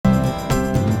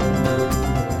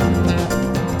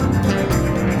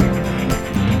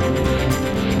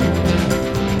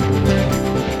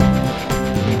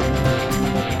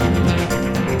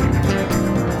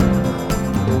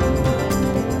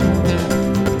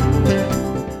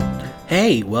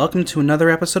Hey, welcome to another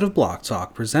episode of Block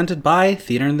Talk, presented by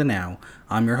Theater in the Now.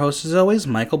 I'm your host, as always,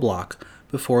 Michael Block.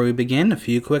 Before we begin, a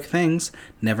few quick things.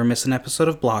 Never miss an episode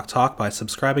of Block Talk by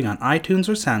subscribing on iTunes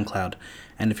or SoundCloud.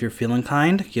 And if you're feeling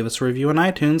kind, give us a review on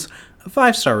iTunes, a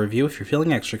 5-star review if you're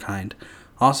feeling extra kind.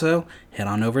 Also, head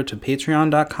on over to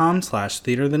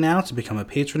patreon.com/theaterthenow to become a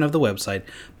patron of the website.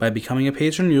 By becoming a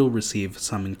patron, you'll receive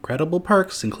some incredible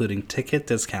perks, including ticket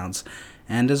discounts.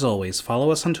 And as always,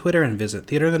 follow us on Twitter and visit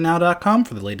theaterthenow.com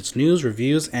for the latest news,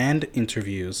 reviews, and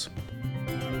interviews.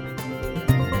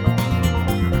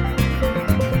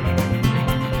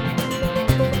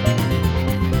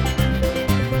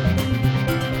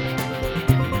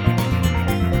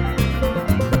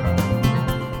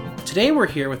 Today we're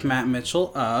here with Matt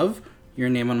Mitchell of Your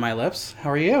Name on My Lips. How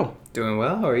are you? Doing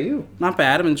well. How are you? Not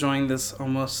bad. I'm enjoying this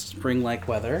almost spring-like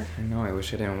weather. I know. I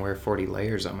wish I didn't wear 40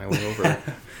 layers on my way over.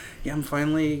 Yeah, I'm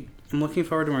looking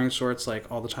forward to wearing shorts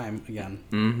like all the time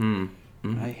again.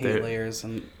 I hate layers,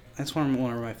 and I just want to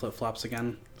wear my flip-flops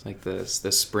again. It's like the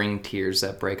spring tears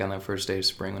that break on that first day of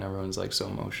spring when everyone's like so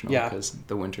emotional because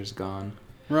the winter's gone.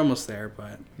 We're almost there,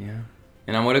 but... Yeah.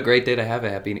 And what a great day to have a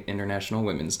happy International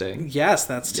Women's Day. Yes,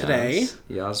 that's today.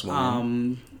 Yes,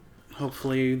 woman.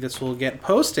 Hopefully this will get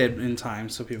posted in time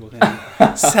so people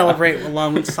can celebrate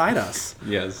alongside us.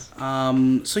 Yes.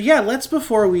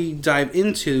 Before we dive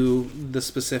into the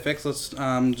specifics, let's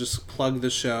just plug the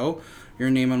show.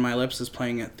 Your Name on My Lips is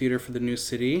playing at Theater for the New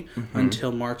City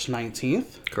until March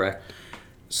 19th. Correct.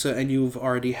 So, and you've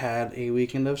already had a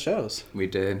weekend of shows. We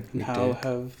did. And how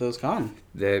have those gone?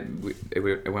 It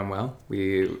went well.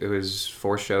 It was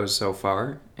 4 shows so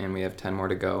far, and we have 10 more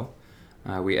to go.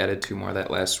 We added 2 more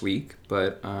that last week,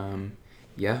 but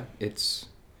it's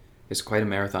quite a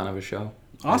marathon of a show.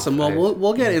 Awesome.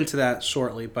 We'll get into that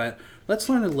shortly, but let's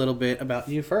learn a little bit about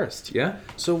you first. Yeah.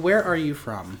 So where are you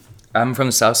from? I'm from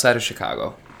the south side of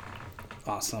Chicago.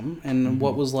 Awesome. And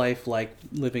what was life like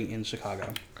living in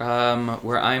Chicago?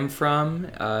 Where I'm from,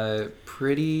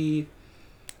 pretty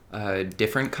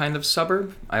different kind of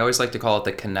suburb. I always like to call it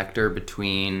the connector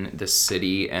between the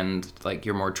city and like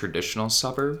your more traditional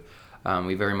suburb.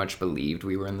 We very much believed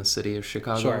we were in the city of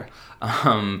Chicago. Sure.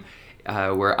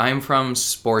 Where I'm from,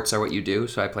 sports are what you do.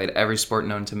 So I played every sport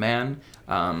known to man.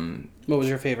 What was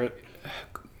your favorite?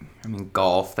 I mean,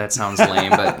 golf. That sounds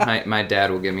lame, but my dad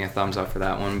will give me a thumbs up for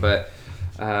that one. But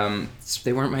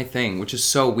they weren't my thing, which is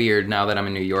so weird now that I'm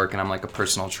in New York and I'm like a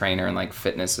personal trainer and like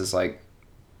fitness is like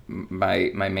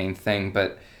my main thing.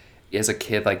 But as a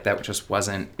kid, like that just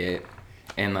wasn't it.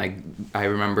 And like I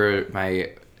remember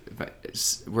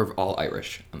we're all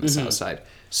Irish on the south side.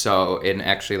 So, and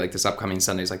actually like this upcoming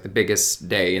Sunday is like the biggest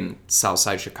day in south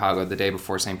side Chicago, the day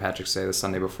before St. Patrick's Day, the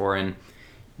Sunday before. And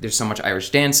there's so much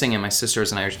Irish dancing, and my sister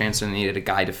is an Irish dancer and needed a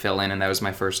guy to fill in, and that was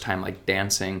my first time like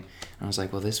dancing. And I was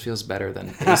like, well, this feels better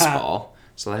than baseball.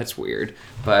 So that's weird.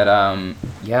 But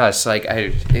it's like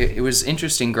it was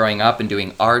interesting growing up and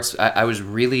doing arts. I was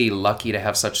really lucky to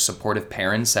have such supportive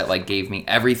parents that like gave me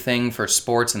everything for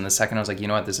sports. And the second I was like, you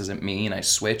know what, this isn't me, and I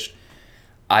switched,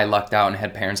 I lucked out and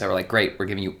had parents that were like, great, we're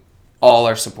giving you all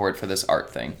our support for this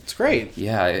art thing. It's great.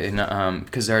 Yeah, and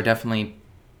because there are definitely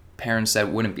parents that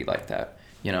wouldn't be like that.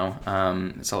 You know,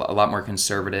 it's a lot more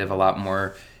conservative, a lot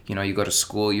more, you know, you go to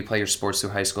school, you play your sports through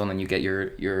high school, and then you get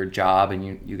your job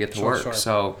and you get to work. Sure.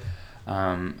 So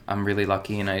I'm really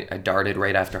lucky, and I darted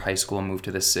right after high school and moved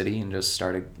to this city and just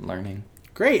started learning.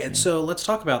 Great. And so let's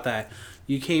talk about that.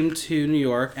 You came to New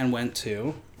York and went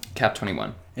to? Cap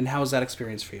 21. And how was that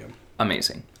experience for you?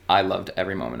 Amazing. I loved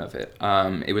every moment of it.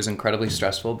 It was incredibly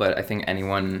stressful, but I think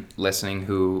anyone listening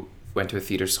who went to a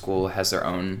theater school has their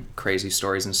own crazy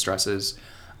stories and stresses.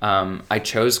 I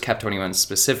chose Cap 21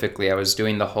 specifically. I went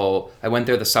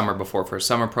there the summer before for a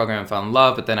summer program and fell in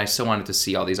love, but then I still wanted to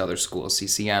see all these other schools,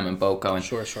 CCM and BOCO and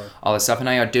all this stuff. And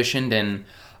I auditioned, and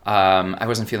I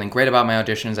wasn't feeling great about my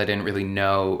auditions. I didn't really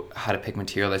know how to pick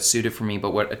material that suited for me,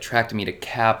 but what attracted me to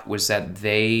Cap was that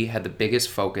they had the biggest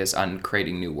focus on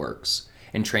creating new works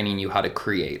and training you how to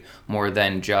create more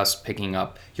than just picking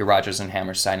up your Rodgers and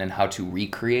Hammerstein and how to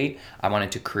recreate. I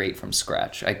wanted to create from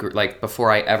scratch.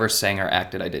 Before I ever sang or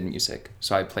acted, I did music.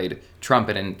 So I played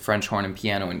trumpet and French horn and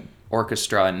piano and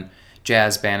orchestra and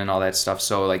jazz band and all that stuff.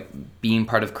 So like being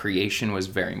part of creation was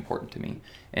very important to me.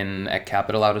 And at Cap,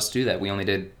 it allowed us to do that. We only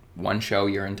did 1 show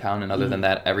year in town, and other than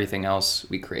that, everything else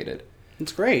we created.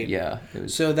 It's great. Yeah. It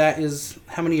was So that is,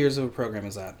 how many years of a program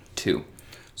is that? 2.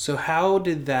 So how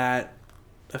did that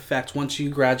affect, once you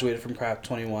graduated from Cap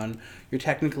 21, you're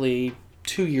technically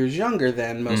 2 years younger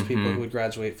than most people who would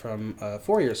graduate from a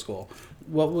 4-year school.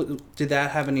 Did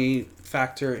that have any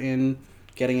factor in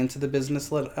getting into the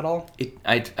business at all?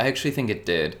 I actually think it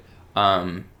did.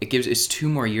 it's 2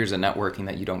 more years of networking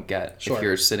that you don't get Sure. if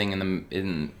you're sitting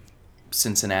in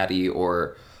Cincinnati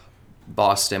or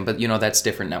Boston, but that's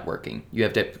different networking. You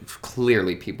have to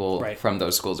clearly people Right. from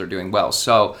those schools are doing well.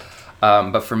 So,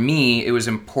 but for me, it was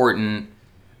important.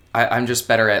 I'm just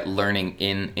better at learning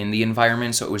in the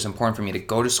environment, so it was important for me to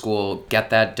go to school, get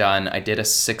that done. I did a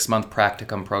 6-month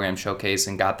practicum program showcase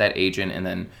and got that agent, and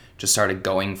then just started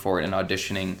going for it and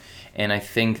auditioning. And I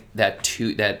think that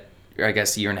I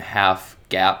guess year and a half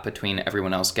gap between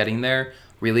everyone else getting there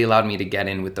really allowed me to get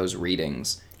in with those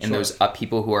readings and Sure. those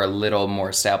people who are a little more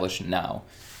established now.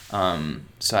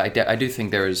 So I do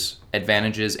think there's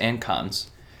advantages and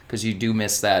cons, because you do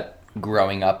miss that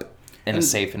growing up in a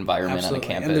safe environment Absolutely.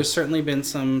 on a campus. And there's certainly been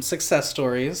some success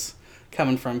stories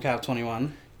coming from Cap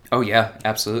 21. Oh yeah,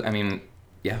 absolutely. I mean,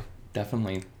 yeah,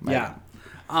 definitely. Yeah.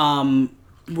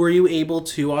 Were you able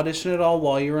to audition at all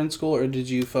while you were in school, or did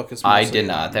you focus I mostly did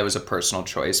not. That was a personal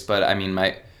choice. But I mean,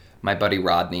 my buddy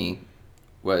Rodney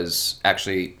was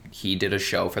actually, he did a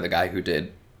show for the guy who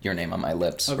did Your Name on My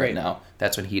Lips Oh, right great. now.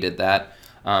 That's when he did that.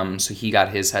 So he got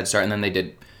his head start, and then they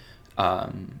did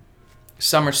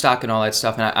summer stock and all that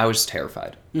stuff, and I was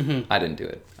terrified. I didn't do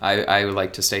it. I would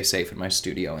like to stay safe in my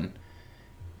studio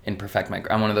and perfect my...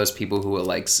 I'm one of those people who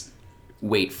will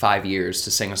wait 5 years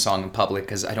to sing a song in public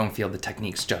because I don't feel the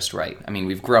technique's just right. I mean,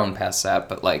 we've grown past that,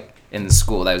 but in the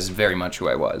school, that was very much who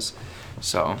I was.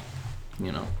 So,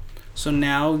 So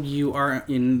now you are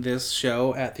in this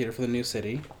show at Theater for the New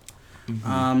City.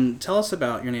 Tell us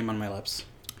about Your Name on My Lips.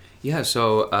 Yeah,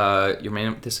 so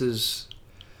this is,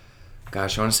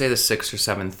 gosh, I want to say the 6th or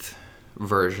 7th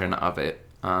version of it.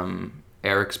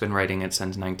 Eric's been writing it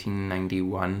since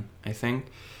 1991, I think.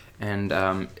 And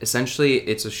essentially,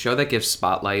 it's a show that gives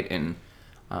spotlight and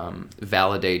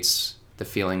validates the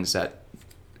feelings that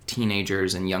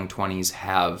teenagers and young 20s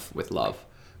have with love.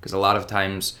 Because a lot of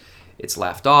times it's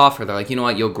laughed off, or they're like, you know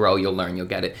what, you'll grow, you'll learn, you'll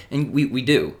get it. And we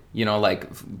do.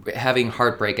 Having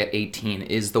heartbreak at 18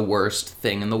 is the worst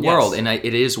thing in the world. And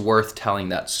it is worth telling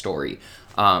that story.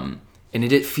 And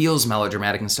it feels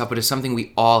melodramatic and stuff, but it's something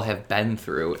we all have been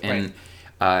through. And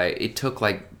it took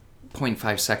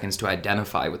 0.5 seconds to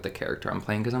identify with the character I'm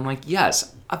playing, because I'm like,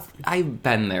 yes, I've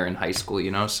been there in high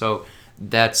school, so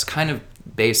that's kind of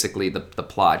basically the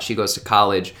plot. She goes to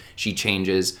college, she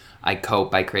changes, I cope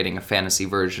by creating a fantasy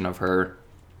version of her,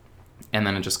 and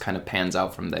then it just kind of pans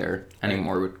out from there. Any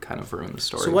more would kind of ruin the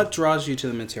story. So what draws you to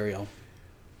the material?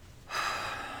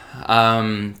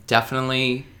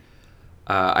 Definitely,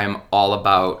 I'm all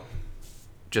about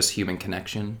just human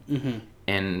connection.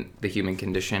 And the human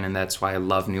condition, and that's why I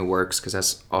love new works, because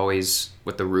that's always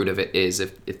what the root of it is.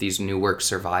 If these new works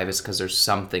survive, it's because there's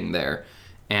something there.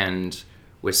 And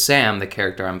with Sam, the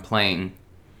character I'm playing,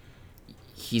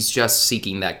 he's just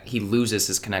seeking that. He loses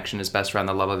his connection, his best friend,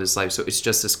 the love of his life. So it's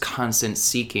just this constant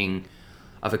seeking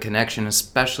of a connection,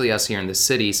 especially us here in the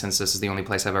city, since this is the only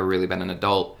place I've ever really been an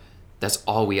adult. That's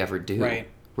all we ever do. Right.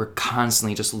 We're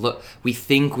constantly we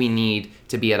think we need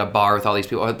to be at a bar with all these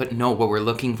people, but no, what we're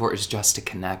looking for is just to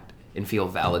connect and feel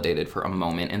validated for a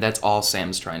moment. And that's all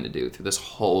Sam's trying to do through this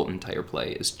whole entire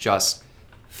play, is just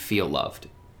feel loved.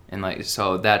 And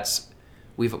so that's,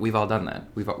 we've all done that.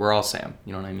 We're all Sam,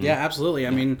 you know what I mean? Yeah, absolutely.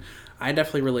 I mean, I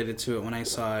definitely related to it when I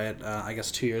saw it, I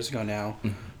guess 2 years ago now,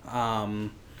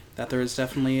 that there is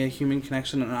definitely a human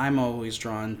connection, and I'm always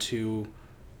drawn to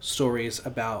stories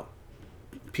about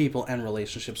people and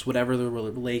relationships, whatever the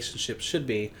relationship should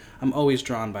be. I'm always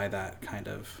drawn by that kind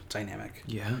of dynamic.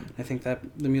 Yeah. I think that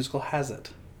the musical has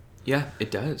it. Yeah,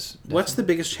 it does. Definitely. What's the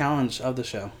biggest challenge of the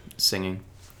show? Singing.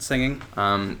 Singing?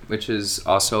 Which is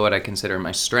also what I consider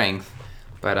my strength,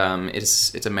 but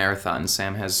it's a marathon.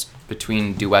 Sam has,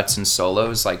 between duets and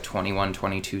solos, 21,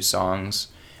 22 songs,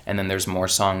 and then there's more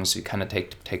songs you kind of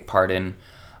take part in.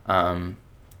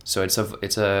 So it's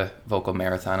a vocal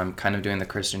marathon. I'm kind of doing the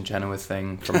Kristen Chenoweth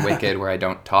thing from Wicked, where I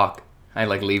don't talk. I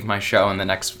leave my show, and the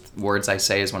next words I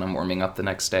say is when I'm warming up the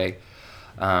next day.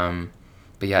 But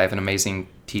yeah, I have an amazing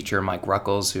teacher, Mike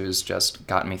Ruckles, who's just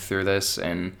gotten me through this,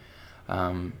 and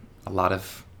a lot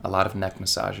of neck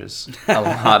massages, a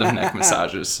lot of neck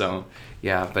massages. So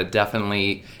yeah, but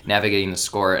definitely navigating the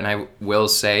score. And I will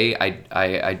say,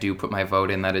 I do put my vote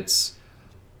in that it's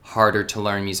harder to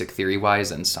learn music theory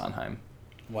wise than Sondheim.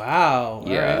 Wow.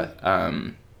 Yeah.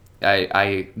 Right.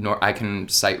 I can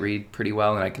sight read pretty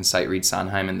well, and I can sight read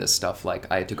Sondheim, and this stuff, I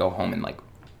had to go home and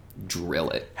drill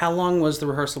it. How long was the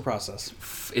rehearsal process?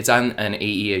 It's on an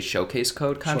AEA showcase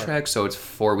code contract, so it's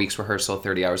 4 weeks rehearsal,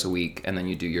 30 hours a week, and then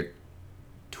you do your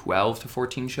 12 to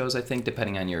 14 shows, I think,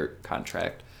 depending on your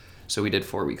contract. So we did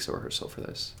 4 weeks of rehearsal for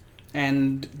this.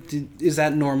 And is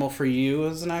that normal for you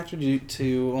as an actor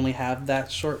to only have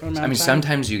that short amount of time? I mean,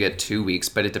 sometimes you get 2 weeks,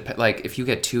 but it depends. Like, if you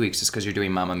get 2 weeks, it's because you're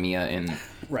doing Mamma Mia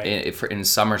in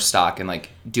summer stock and,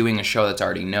 like, doing a show that's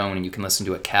already known and you can listen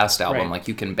to a cast album. Right. Like,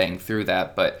 you can bang through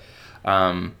that. But,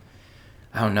 I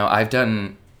don't know. I've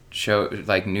done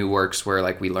new works where,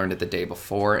 like, we learned it the day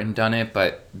before and done it,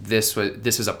 but this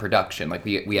is a production. Like,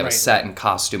 we have a set and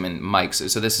costume and mics,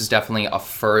 so this is definitely a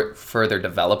further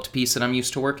developed piece that I'm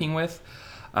used to working with.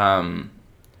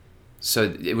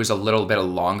 So it was a little bit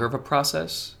longer of a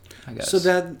process, I guess. So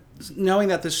that, knowing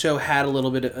that this show had a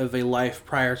little bit of a life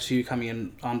prior to you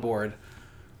coming on board,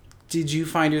 did you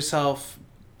find yourself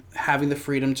having the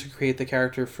freedom to create the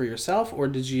character for yourself, or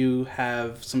did you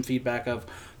have some feedback of,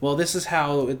 well, this is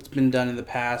how it's been done in the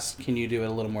past, can you do it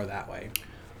a little more that way?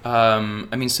 I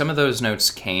mean, some of those notes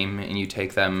came, and you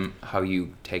take them how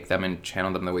you take them and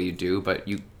channel them the way you do, but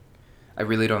I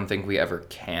really don't think we ever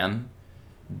can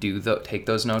take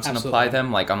those notes and apply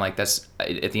them. Like, I'm like, that's,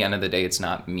 at the end of the day, it's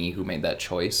not me who made that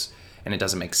choice, and it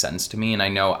doesn't make sense to me, and I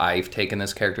know I've taken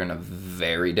this character in a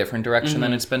very different direction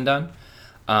than it's been done.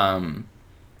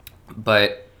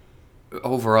 But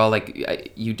overall, like,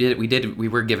 we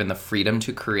were given the freedom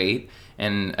to create,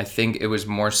 and I think it was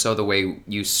more so the way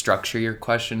you structure your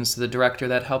questions to the director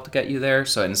that helped get you there.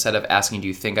 So instead of asking, do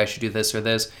you think I should do this or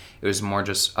this, it was more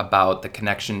just about the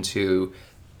connection to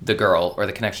the girl or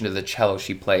the connection to the cello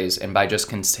she plays, and by just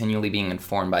continually being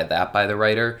informed by that by the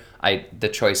writer, the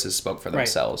choices spoke for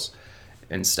themselves.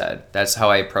 Instead, that's how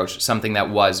I approached something that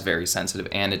was very sensitive,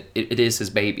 and it is his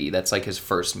baby. That's like his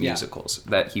first musicals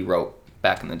that he wrote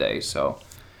back in the day. So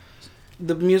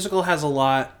the musical has a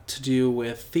lot to do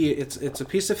with it's a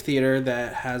piece of theater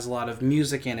that has a lot of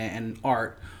music in it and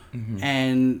art,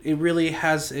 and it really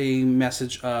has a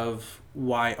message of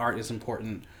why art is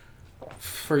important.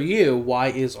 For you, why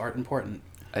is art important?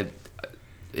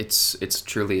 It's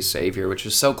truly a savior, which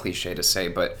is so cliche to say,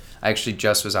 but I actually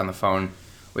just was on the phone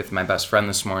with my best friend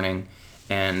this morning,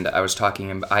 and I was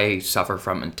talking. I suffer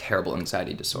from a terrible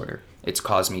anxiety disorder. It's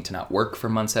caused me to not work for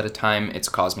months at a time. It's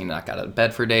caused me to not get out of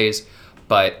bed for days.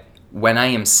 But when I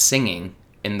am singing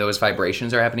and those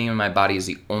vibrations are happening in my body is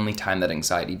the only time that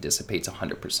anxiety dissipates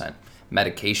 100%.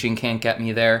 Medication can't get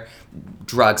me there.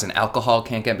 Drugs and alcohol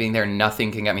can't get me there.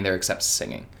 Nothing can get me there except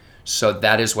singing. So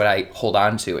that is what I hold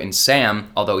on to. And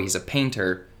Sam, although he's a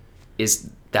painter, is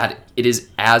that it is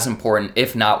as important,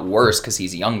 if not worse, because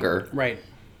he's younger. Right.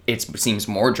 It seems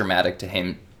more dramatic to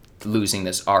him losing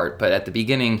this art. But at the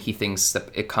beginning, he thinks that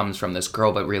it comes from this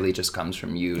girl, but really just comes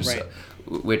from you. Right. So,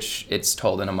 which it's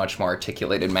told in a much more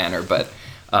articulated manner. But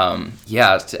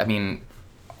yeah, I mean,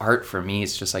 art for me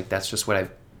is just like, that's just what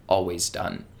I've always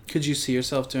done. Could you see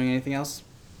yourself doing anything else?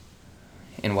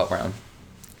 In what realm?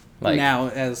 Like, now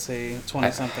as a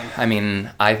 20-something. I mean,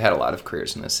 I've had a lot of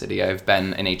careers in this city. I've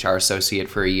been an HR associate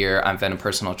for a year. I've been a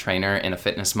personal trainer and a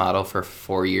fitness model for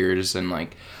 4 years. And,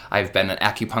 like, I've been an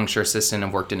acupuncture assistant.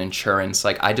 I've worked in insurance.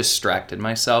 Like, I distracted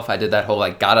myself. I did that whole,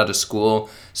 like, got out of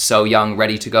school so young,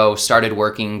 ready to go, started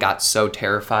working, got so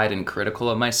terrified and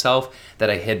critical of myself that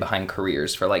I hid behind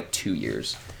careers for, like, 2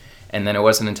 years. And then it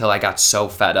wasn't until I got so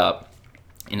fed up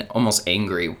and almost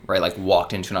angry where I like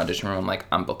walked into an audition room. I'm like,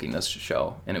 I'm booking this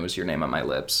show, and it was Your Name on My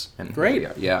Lips. And great.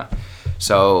 Yeah.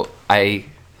 So I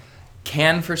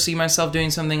can foresee myself doing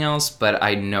something else, but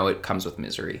I know it comes with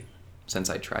misery since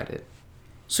I tried it.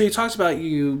 So you talked about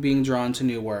you being drawn to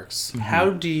new works. Mm-hmm. How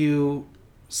do you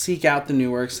seek out the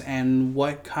new works, and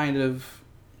what kind of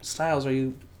styles are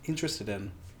you interested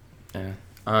in?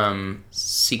 Yeah.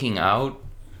 Seeking out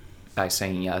by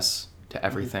saying yes to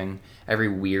everything. Mm-hmm. Every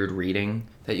weird reading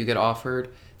that you get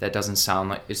offered that doesn't sound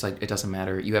like, it's like, it doesn't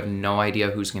matter. You have no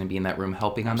idea who's going to be in that room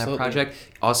helping on that project.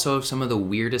 Also, some of the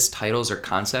weirdest titles or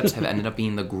concepts have ended up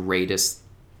being the greatest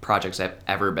projects I've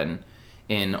ever been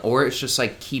in. Or it's just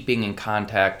like keeping in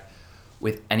contact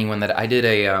with anyone that I did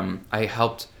I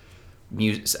helped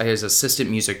I was assistant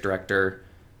music director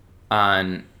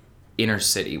on Inner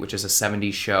City, which is a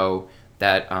 70s show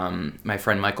that my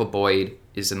friend Michael Boyd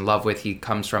is in love with. He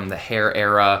comes from the Hair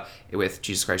era with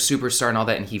Jesus Christ Superstar and all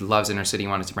that, and he loves Inner City,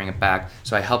 wanted to bring it back.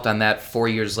 So I helped on that. 4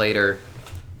 years later,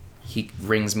 he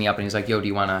rings me up and he's like, yo, do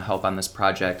you want to help on this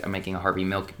project? I'm making a Harvey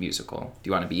Milk musical. Do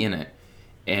you want to be in it?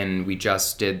 And we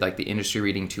just did like the industry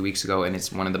reading 2 weeks ago, and it's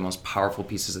one of the most powerful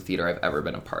pieces of theater I've ever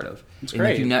been a part of. It's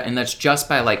great. And that's just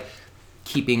by like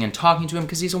keeping and talking to him,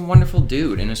 because he's a wonderful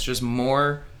dude, and it's just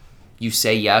more you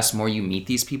say yes, more you meet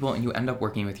these people, and you end up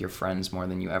working with your friends more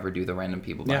than you ever do the random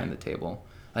people behind the table.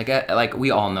 Like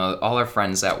we all know, all our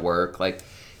friends at work, like,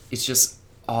 it's just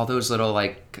all those little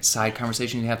like side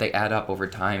conversations you have, they add up over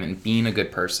time, and being a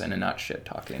good person and not shit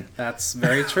talking. That's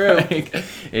very true. Like,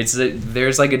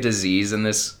 there's like a disease in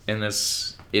this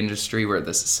industry where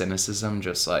this cynicism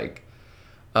just like,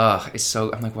 it's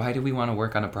so, I'm like, why do we want to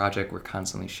work on a project we're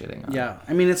constantly shitting on? Yeah,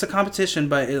 I mean, it's a competition,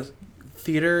 but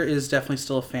theater is definitely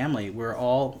still a family. We're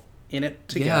all in it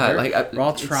together. Yeah, we're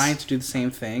all trying to do the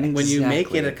same thing. Exactly. When you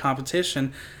make it a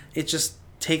competition, it just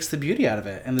takes the beauty out of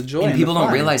it and the joy. And people the fun.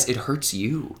 don't realize it hurts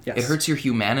you. Yes. It hurts your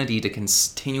humanity to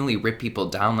continually rip people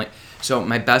down. Like, so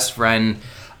my best friend,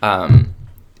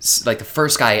 like the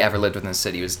first guy I ever lived with in the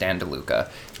city was Dan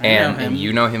DeLuca, and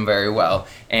you know him very well.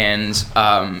 And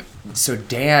so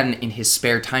Dan, in his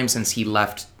spare time since he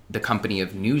left the company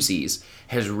of Newsies,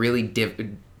 has really dove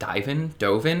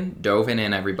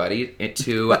in everybody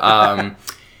into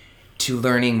to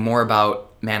learning more about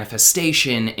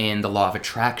manifestation and the law of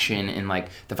attraction and like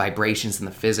the vibrations and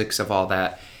the physics of all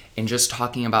that, and just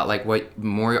talking about like what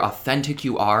more authentic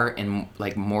you are and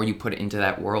like more you put into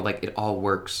that world, like it all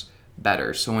works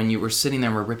better. So when you were sitting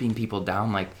there, we're ripping people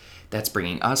down, like that's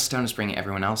bringing us down, it's bringing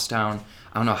everyone else down.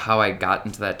 I don't know how I got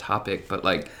into that topic, but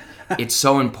like it's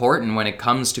so important when it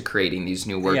comes to creating these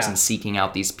new works and seeking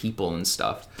out these people and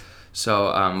stuff. So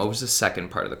what was the second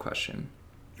part of the question?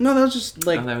 No, that was just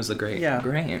like... Oh, that was the great. Yeah.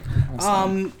 Great.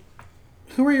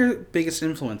 Who are your biggest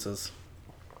influences?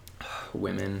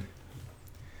 Women.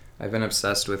 I've been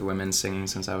obsessed with women singing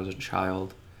since I was a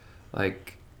child.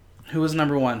 Like... Who was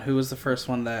number one? Who was the first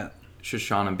one that...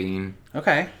 Shoshana Bean.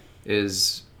 Okay.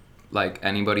 Is... Like,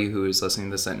 anybody who is listening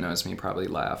to this that knows me probably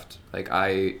laughed. Like,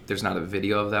 there's not a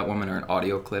video of that woman or an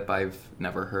audio clip I've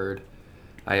never heard.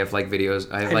 I have, like,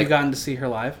 videos... Have you gotten to see her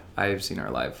live? I've seen her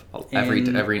live. Every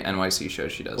NYC show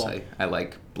she does, cool. I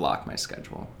like, block my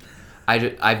schedule.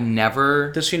 I've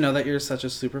never... Does she know that you're such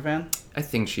a super fan? I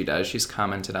think she does. She's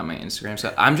commented on my Instagram.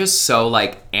 So I'm just so,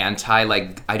 like, anti...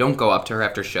 Like, I don't go up to her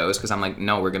after shows because I'm like,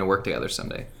 no, we're going to work together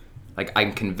someday. Like,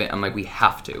 I'm convinced... I'm like, we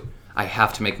have to. I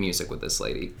have to make music with this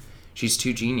lady. She's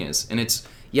too genius. And it's...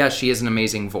 Yeah, she has an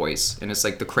amazing voice, and it's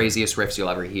like the craziest riffs you'll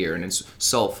ever hear, and it's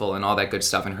soulful and all that good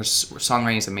stuff, and her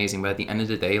songwriting is amazing, but at the end of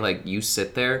the day, like, you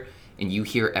sit there and you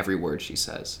hear every word she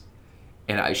says.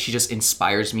 And she just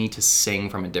inspires me to sing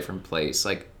from a different place,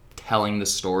 like telling the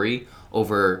story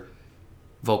over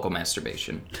vocal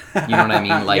masturbation. You know what I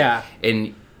mean? Like, yeah.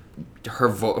 And her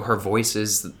voice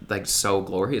is like so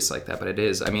glorious like that, but it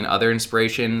is. I mean, other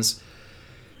inspirations,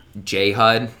 J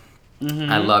Hud.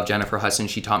 Mm-hmm. I love Jennifer Hudson.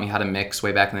 She taught me how to mix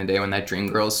way back in the day when that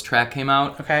Dreamgirls track came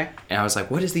out. Okay. And I was like,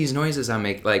 what is these noises I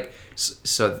make? Like,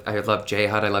 so I love J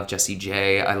Hud. I love Jessie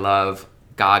J. I love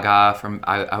Gaga.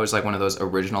 I was like one of those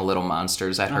original Little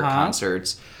Monsters at her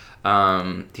concerts.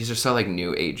 These are so like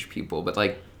new age people, but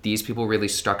like these people really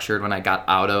structured when I got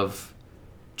out of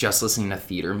just listening to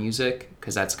theater music,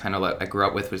 because that's kind of like I grew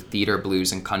up with theater,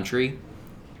 blues, and country.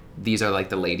 These are like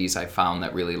the ladies I found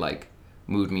that really like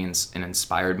moved me and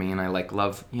inspired me, and I like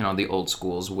love, you know, the old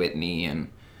schools, Whitney, and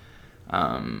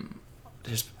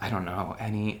just I don't know,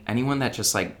 anyone that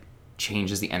just like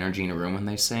changes the energy in a room when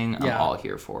they sing. I'm all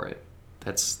here for it.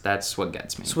 That's what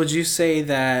gets me. So would you say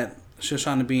that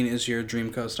Shoshana Bean is your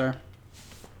dream co-star?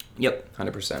 Yep,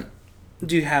 100%.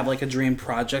 Do you have like a dream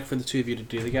project for the two of you to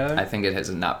do together? I think it has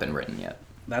not been written yet.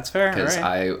 That's fair, because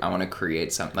I want to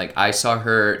create something. Like, I saw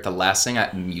her, the last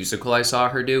musical I saw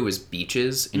her do was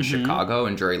Beaches in Chicago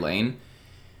in Drury Lane.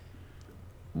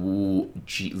 Ooh,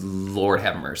 Lord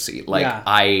have mercy.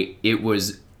 Like, it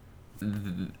was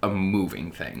a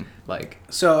moving thing. Like,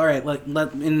 so, all right, like,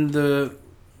 in the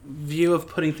view of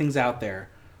putting things out there,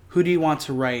 who do you want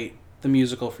to write the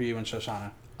musical for you and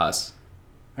Shoshana? Us.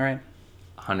 All right.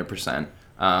 100%.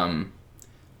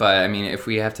 But, I mean, if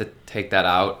we have to take that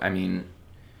out, I mean...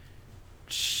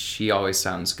 She always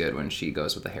sounds good when she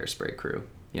goes with the Hairspray crew.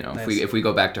 You know, nice. if we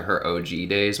go back to her OG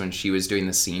days when she was doing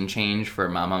the scene change for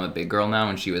Mom, I'm a Big Girl Now,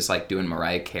 and she was like doing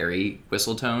Mariah Carey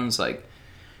whistle tones, like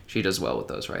she does well with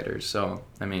those writers. So,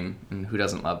 I mean, and who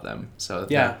doesn't love them? So,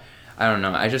 yeah, I don't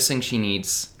know. I just think she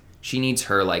needs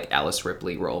her like Alice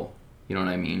Ripley role. You know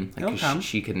what I mean? Like,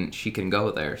 she can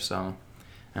go there. So,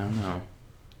 I don't know.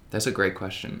 That's a great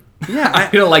question. Yeah, I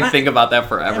don't like think about that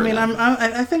forever. I mean,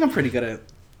 I think I'm pretty good at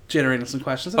generating some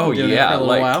questions. I've been doing it for a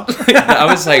little while. I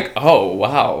was like, oh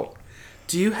wow.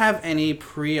 Do you have any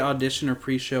pre-audition or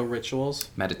pre-show rituals?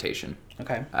 Meditation.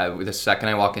 Okay. The second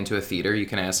I walk into a theater, you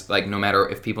can ask, like, no matter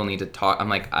if people need to talk, I'm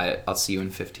like, I'll see you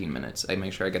in 15 minutes. I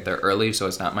make sure I get there early so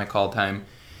it's not my call time,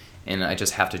 and I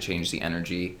just have to change the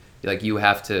energy. Like, you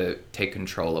have to take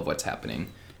control of what's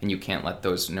happening. and you can't let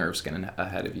those nerves get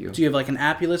ahead of you. Do you have like an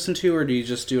app you listen to, or do you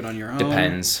just do it on your own?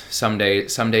 Depends. Some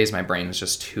days my brain is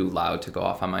just too loud to go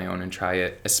off on my own and try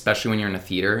it. Especially when you're in a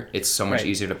theater, it's so much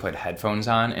easier to put headphones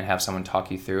on and have someone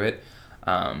talk you through it.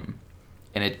 And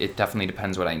it definitely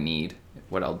depends what I need,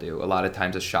 what I'll do. A lot of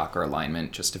times it's chakra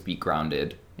alignment just to be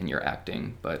grounded in your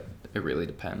acting, but it really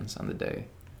depends on the day.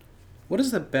 What is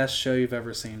the best show you've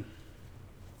ever seen?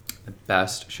 The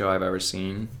best show I've ever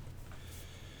seen?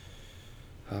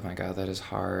 Oh my god, that is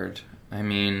hard. I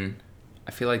mean,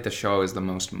 I feel like the show I was the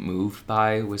most moved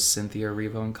by was Cynthia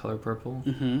Erivo in Color Purple.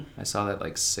 Mm-hmm. I saw that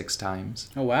like 6 times.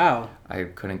 Oh wow! I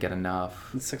couldn't get enough.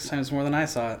 That's 6 times more than I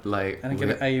saw it. Like, I did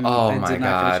not get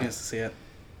a chance to see it.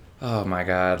 Oh my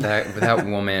god, that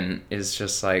woman is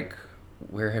just like,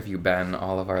 where have you been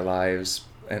all of our lives?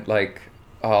 And like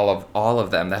all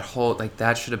of them. That whole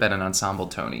that should have been an ensemble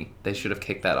Tony. They should have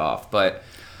kicked that off, but.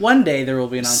 One day there will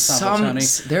be an ensemble Tony.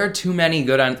 There are too many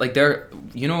good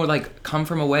Come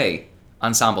From Away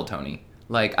ensemble Tony.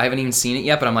 Like, I haven't even seen it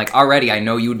yet, but I'm like, already I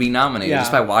know you would be nominated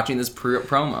just by watching this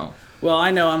promo. Well, I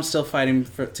know I'm still fighting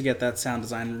to get that sound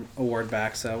design award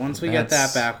back. So once we get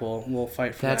that back, we'll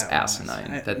fight for that. That's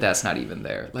asinine. That's not even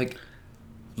there. Like,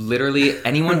 literally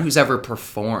anyone who's ever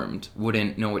performed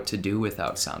wouldn't know what to do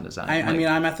without sound design. I mean,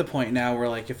 I'm at the point now where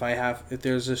like if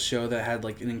there's a show that had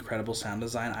like an incredible sound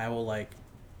design, I will like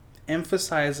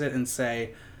emphasize it and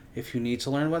say, if you need to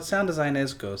learn what sound design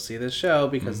is, go see this show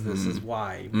because this is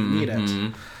why we need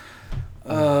it.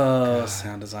 Oh,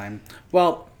 sound design.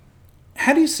 Well,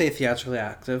 how do you stay theatrically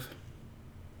active?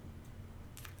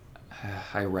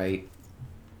 I write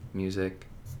music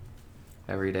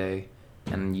every day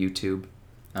and YouTube.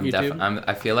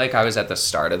 I feel like I was at the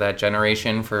start of that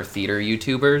generation for theater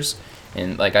YouTubers,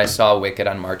 and like I saw Wicked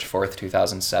on March 4th,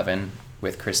 2007.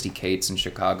 With Christy Cates in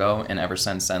Chicago, and ever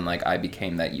since then, like, I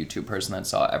became that YouTube person that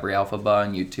saw every Alphaba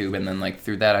on YouTube, and then, like,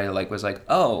 through that, I, like, was like,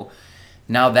 oh,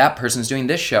 now that person's doing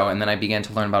this show, and then I began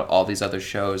to learn about all these other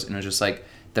shows, and it was just, like,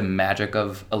 the magic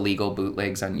of illegal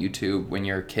bootlegs on YouTube when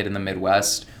you're a kid in the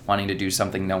Midwest wanting to do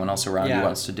something no one else around you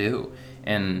wants to do,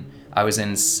 and I was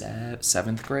in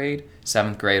 7th grade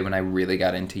when I really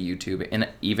got into YouTube, and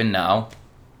even now,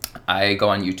 I go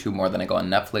on YouTube more than I go on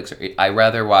Netflix. I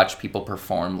rather watch people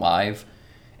perform live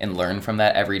and learn from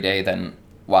that every day than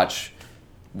watch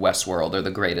Westworld or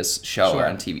The Greatest Show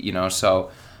on TV, you know? So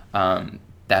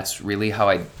that's really how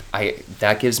I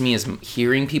that gives me, is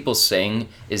hearing people sing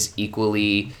is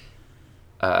equally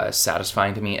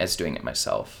satisfying to me as doing it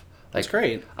myself. Like, that's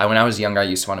great. When I was younger, I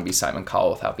used to want to be Simon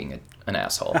Cowell without being an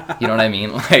asshole. You know what I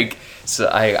mean? Like, so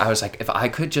I was like, if I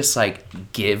could just like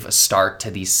give a start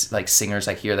to these like singers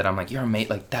I hear that I'm like, you're a mate,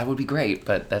 like that would be great,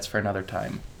 but that's for another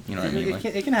time. You know what I mean? Like,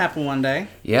 it can happen one day.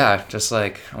 Yeah, just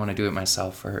like I want to do it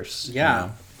myself first. Yeah. You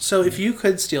know? So if you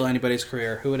could steal anybody's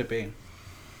career, who would it be?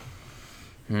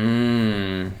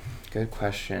 Good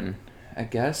question. I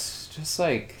guess just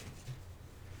like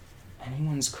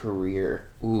anyone's career.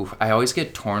 Ooh, I always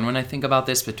get torn when I think about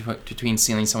this between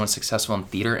seeing someone successful in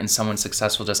theater and someone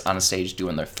successful just on a stage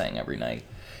doing their thing every night.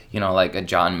 You know, like a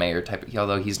John Mayer type.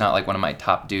 Although he's not like one of my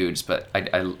top dudes, but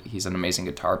he's an amazing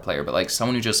guitar player. But like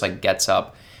someone who just like gets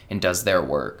up and does their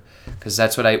work. Because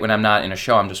that's what when I'm not in a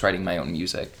show, I'm just writing my own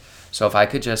music. So if I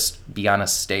could just be on a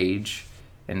stage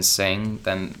and sing,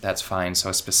 then that's fine.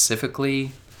 So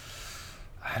specifically,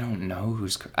 I don't know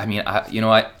who's. I mean, you know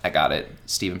what? I got it.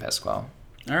 Steven Pasquale.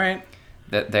 All right.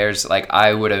 There's like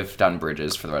I would have done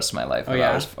Bridges for the rest of my life. Oh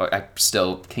yeah. I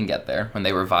still can get there when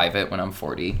they revive it when I'm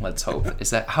 40. Let's hope.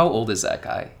 How old is that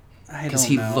guy? I don't know. Because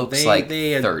he looks like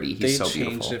 30. He's so beautiful. They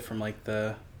changed it from like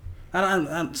the.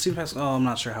 Steven Pasquale. Oh, I'm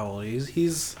not sure how old he is.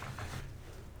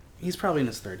 He's probably in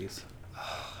his 30s.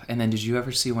 And then did you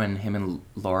ever see when him and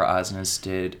Laura Osnes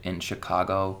did in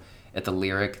Chicago at the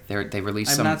Lyric? They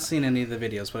released some... I've not seen any of the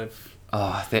videos, but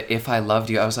If I Loved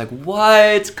You, I was like,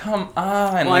 what? Come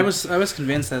on. Well, I was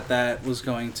convinced that was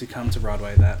going to come to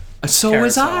Broadway. So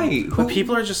was I. But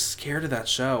people are just scared of that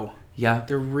show. Yeah.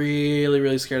 They're really,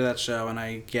 really scared of that show, and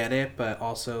I get it, but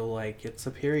also, like, it's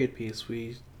a period piece.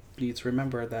 We need to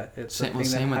remember that it's a thing that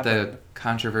same with happened. the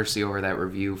controversy over that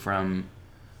review from...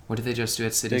 What did they just do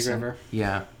at City Big Center? River.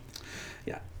 Yeah.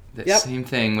 Yeah. Same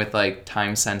thing with, like,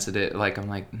 time sensitive. Like, I'm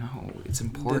like, no, it's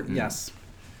important. Yes.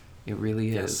 It really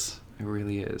is. It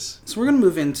really is. So we're going to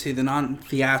move into the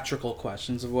non-theatrical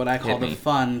questions of what I call the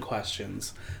fun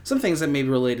questions. Some things that may be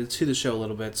related to the show a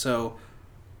little bit. So,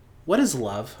 what is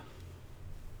love?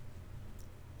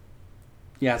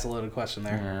 Yeah, it's a loaded question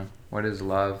there. Yeah. What is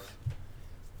love?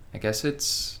 I guess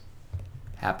it's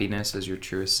happiness as your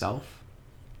truest self.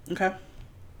 Okay.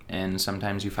 And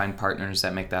sometimes you find partners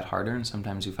that make that harder, and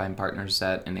sometimes you find partners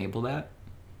that enable that.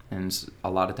 And a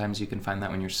lot of times you can find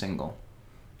that when you're single,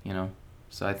 you know?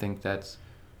 So I think that's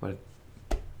what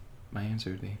my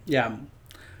answer would be. Yeah. I'm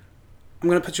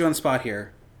going to put you on the spot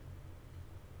here.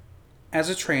 As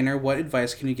a trainer, what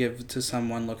advice can you give to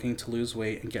someone looking to lose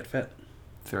weight and get fit?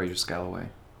 Throw your scale away.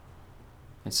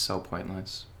 It's so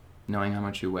pointless. Knowing how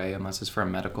much you weigh, unless it's for a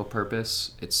medical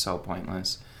purpose, it's so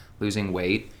pointless. Losing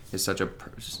weight is such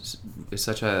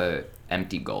a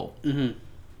empty goal. Mm-hmm.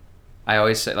 I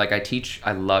always say, like,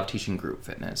 I love teaching group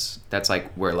fitness. That's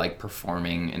like where like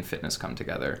performing and fitness come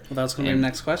together. Well, that's going to be the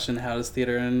next question. How does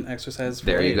theater and exercise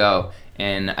relate? There you go.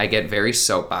 And I get very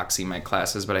soapboxy in my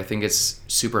classes, but I think it's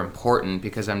super important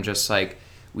because I'm just like,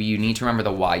 you need to remember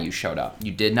the why you showed up.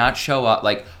 You did not show up,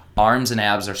 like, arms and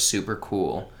abs are super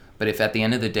cool, but if at the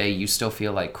end of the day you still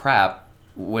feel like crap,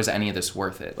 was any of this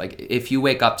worth it? Like, if you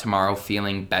wake up tomorrow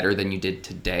feeling better than you did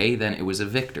today, then it was a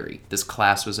victory. This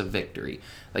class was a victory.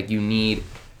 Like, you need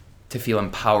to feel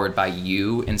empowered by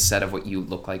you instead of what you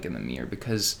look like in the mirror,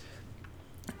 because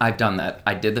I've done that.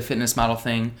 I did the fitness model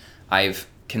thing. I've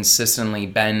consistently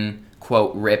been,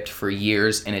 quote, ripped for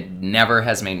years, and it never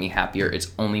has made me happier.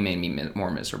 It's only made me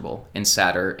more miserable and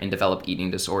sadder and develop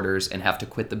eating disorders and have to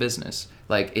quit the business.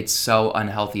 Like, it's so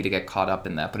unhealthy to get caught up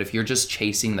in that. But if you're just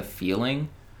chasing the feeling,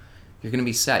 you're going to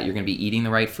be set. You're going to be eating the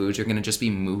right foods. You're going to just be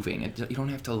moving. You don't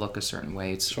have to look a certain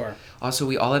way. Sure. Also,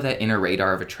 we all have that inner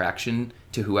radar of attraction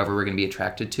to whoever we're going to be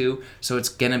attracted to. So it's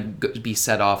going to be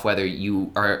set off whether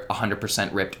you are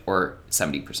 100% ripped or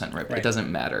 70% ripped. Right. It doesn't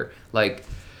matter. Like,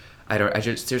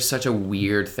 there's such a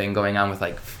weird thing going on with,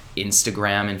 like,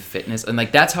 Instagram and fitness. And,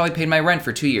 like, that's how I paid my rent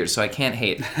for 2 years. So I can't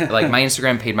hate. Like, my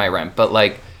Instagram paid my rent. But,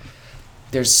 like,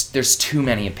 there's too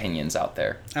many opinions out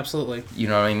there. Absolutely. You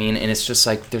know what I mean? And it's just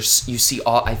like you see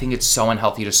all. I think it's so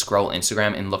unhealthy to scroll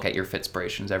Instagram and look at your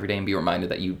Fitspirations every day and be reminded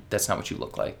that that's not what you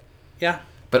look like. Yeah.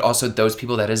 But also those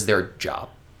people, that is their job.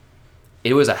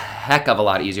 It was a heck of a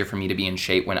lot easier for me to be in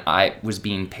shape when I was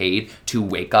being paid to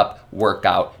wake up, work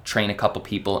out, train a couple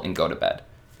people, and go to bed.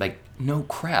 Like, no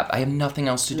crap. I have nothing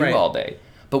else to do all day.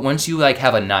 But once you, like,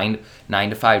 have a 9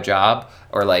 to 5 job,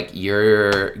 or, like,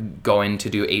 you're going to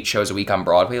do 8 shows a week on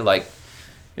Broadway, like,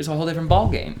 it's a whole different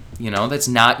ballgame. You know, that's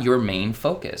not your main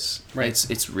focus. Right.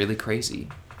 It's really crazy.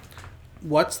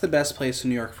 What's the best place in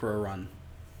New York for a run?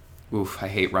 Oof, I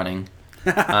hate running.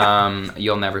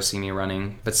 You'll never see me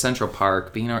running. But Central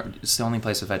Park, it's the only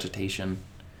place of vegetation.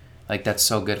 Like, that's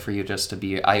so good for you just to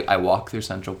be. I walk through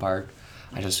Central Park.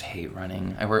 I just hate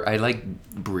running. I like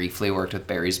briefly worked with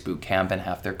Barry's boot camp, and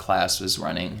half their class was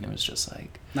running, and it was just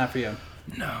like, not for you.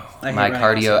 No. My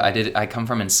cardio, also. I come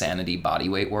from insanity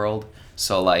bodyweight world,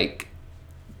 so, like,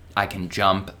 I can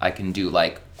jump, I can do,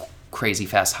 like, crazy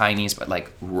fast high knees, but,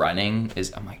 like, running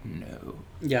I'm like, no.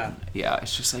 Yeah. Yeah,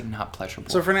 it's just, like, not pleasurable.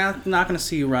 So if we're not going to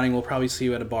see you running, we'll probably see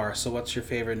you at a bar. So what's your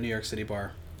favorite New York City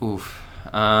bar? Oof.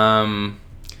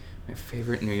 My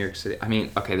favorite New York City. I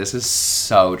mean, okay, this is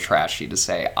so trashy to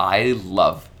say. I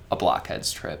love a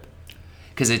Blockheads trip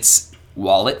because it's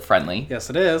wallet friendly. Yes,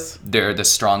 it is. They're the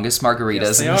strongest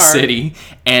margaritas in the city,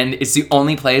 and it's the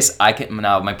only place I can.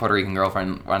 Now, my Puerto Rican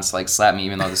girlfriend wants to, like, slap me,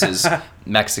 even though this is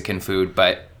Mexican food,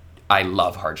 but I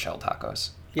love hard shell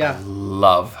tacos. Yeah. I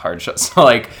love hard shell. So,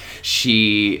 like,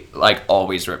 she, like,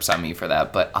 always rips on me for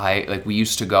that. But we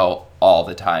used to go all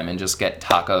the time and just get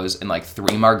tacos and, like,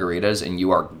 3 margaritas, and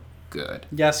you are good.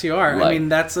 Yes, you are. Like, I mean,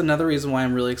 that's another reason why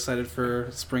I'm really excited for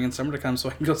spring and summer to come, so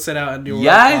I can go sit out at New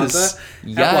York Plaza.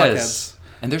 Yes.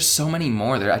 And there's so many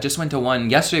more there. I just went to one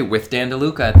yesterday with Dan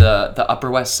DeLuca at the Upper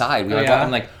West Side.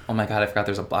 I'm like, oh my god, I forgot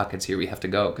there's a Blockheads here. We have to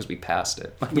go because we passed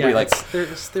it. Yeah,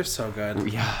 they're so good.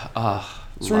 Yeah.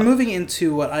 So we're moving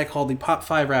into what I call the Pop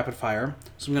 5 Rapid Fire.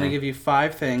 So I'm going to give you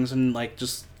 5 things and, like,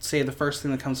 just say the first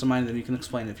thing that comes to mind, and then you can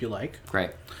explain it if you like. Great.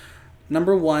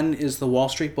 Number 1 is the Wall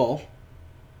Street Bowl.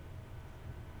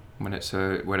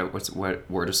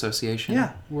 What word association?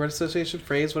 Yeah, word association,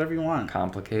 phrase, whatever you want.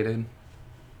 Complicated.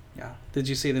 Yeah. Did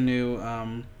you see the new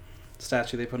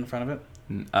statue they put in front of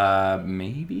it?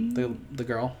 Maybe. The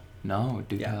girl. No,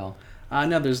 do tell.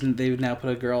 No, they've now put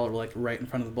a girl, like, right in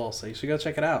front of the bowl, so you should go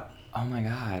check it out. Oh my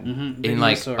god. Mm-hmm. In,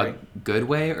 like, a good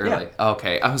way, or like,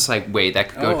 okay, I was like, wait, that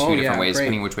could go 2 different ways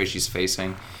depending which way she's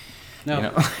facing. No, you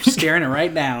know? Staring it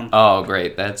right down. Oh,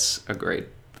 great. That's a great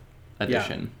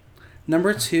addition. Yeah.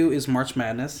 Number 2 is March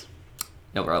Madness.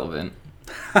 Irrelevant.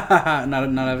 not a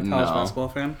college basketball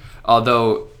fan?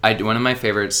 Although, one of my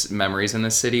favorite memories in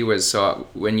the city was, so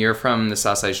when you're from the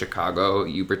south side of Chicago,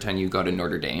 you pretend you go to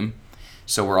Notre Dame.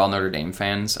 So we're all Notre Dame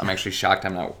fans. I'm actually shocked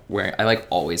I'm not wearing... I, like,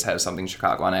 always have something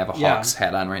Chicago on. I have a Hawks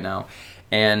hat on right now.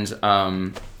 And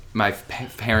my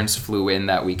parents flew in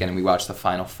that weekend, and we watched the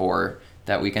Final Four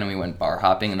that weekend, and we went bar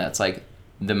hopping, and that's, like,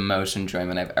 the most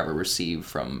enjoyment I've ever received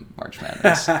from March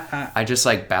Madness. I just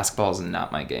like basketball is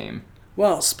not my game.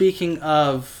 Well, speaking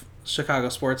of Chicago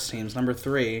sports teams, number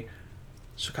 3,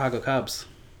 Chicago Cubs.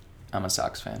 I'm a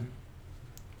Sox fan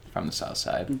from the South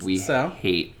Side. We So?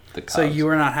 hate the Cubs. So you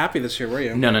were not happy this year, were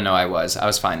you? No, I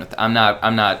was fine with it. I'm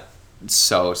not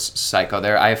so psycho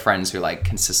there. I have friends who like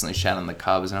consistently shat on the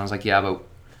Cubs, and I was like, yeah, but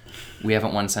we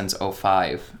haven't won since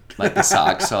 2005, like the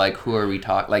Sox. So like, who are we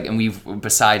talking? Like, and we've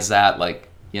besides that, like,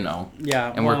 you know,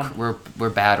 Yeah, and well, we're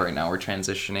bad right now. We're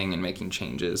transitioning and making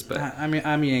changes, but I mean,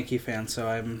 I'm a Yankee fan, so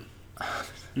I'm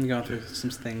going through some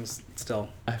things still.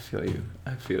 I feel you.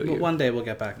 But one day we'll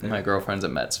get back there. My girlfriend's a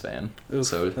Mets fan, Oof,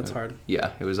 so that's hard.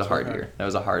 Yeah, it was a hard year. That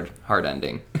was a hard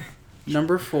ending.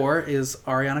 Number 4 is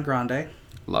Ariana Grande.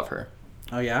 Love her.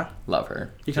 Oh yeah, Love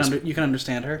her. you can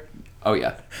understand her. Oh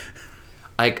yeah,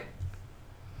 like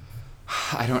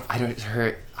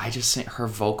I just think her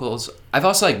vocals. I've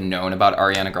also like known about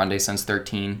Ariana Grande since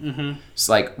 13. Mm-hmm.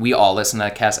 So like we all listen to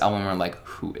that Cass album and we're like,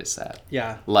 who is that?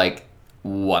 Yeah, Like,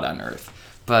 what on earth?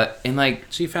 But in like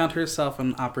she found herself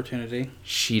an opportunity.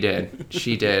 she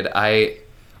did. I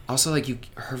also like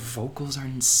her vocals are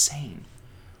insane.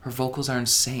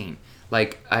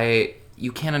 Like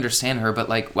you can't understand her, but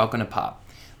like welcome to pop.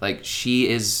 Like she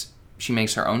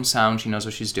makes her own sound. She knows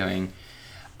what she's doing.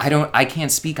 I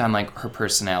can't speak on like her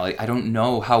personality. I don't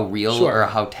know how real Sure. or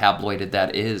how tabloided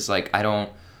that is. Like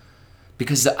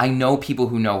because I know people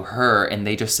who know her and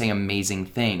they just say amazing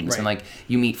things. Right. And like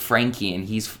you meet Frankie and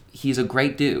he's a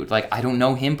great dude. Like I don't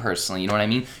know him personally, you know what I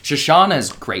mean?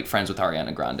 Shoshana's great friends with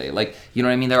Ariana Grande. Like, you know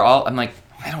what I mean? I'm like,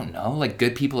 I don't know. Like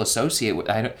good people associate with.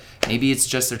 Maybe it's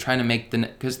just they're trying to make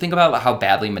because think about how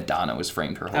badly Madonna was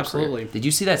framed her whole Absolutely. career. Did you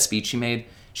see that speech she made?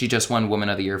 She just won Woman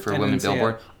of the Year for I Women didn't see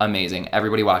Billboard. it. Amazing.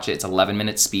 Everybody watch it. It's an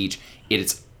 11-minute speech. It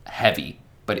is heavy.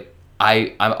 But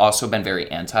I've also been very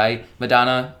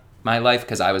anti-Madonna my life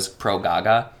because I was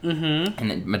pro-Gaga. Mm-hmm.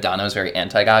 And Madonna was very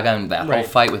anti-Gaga. And that whole Right.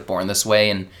 fight with Born This Way.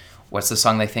 And what's the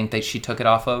song they think that she took it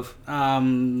off of?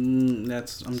 I'm drawing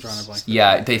a blank.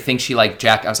 Yeah, they think she like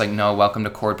Jack. I was like, no, welcome to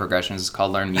chord progressions. It's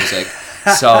called Learn Music.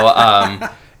 So,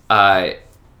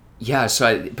 yeah.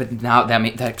 But now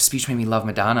that speech made me love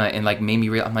Madonna and like made me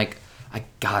real. I'm like, I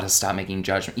gotta stop making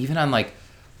judgment. Even on like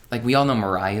we all know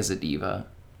Mariah's a diva,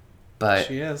 but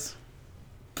She is.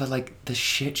 but like the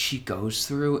shit she goes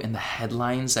through and the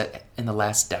headlines that in the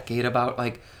last decade about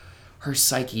like her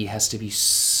psyche has to be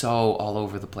so all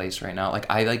over the place right now. Like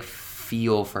I like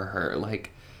feel for her.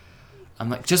 Like I'm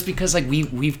like just because like we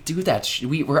do that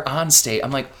we're on stage.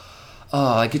 I'm like, oh,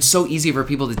 like it's so easy for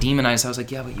people to demonize. I was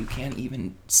like, yeah, but you can't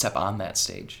even step on that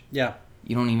stage. Yeah.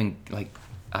 You don't even like.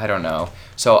 I don't know.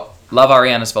 So love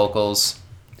Ariana's vocals.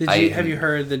 Have you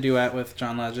heard the duet with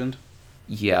John Legend?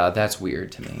 Yeah, that's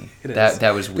weird to me. It is.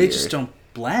 That was weird. They just don't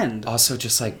blend. Also,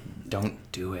 just like don't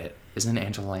do it. Isn't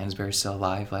Angela Lansbury still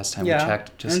alive? Last time we Yeah.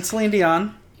 checked. And Celine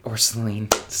Dion. Or Celine.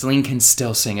 Celine can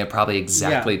still sing it probably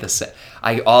exactly the same.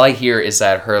 All I hear is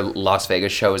that her Las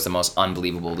Vegas show is the most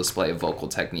unbelievable display of vocal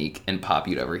technique and pop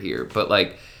you'd ever hear. But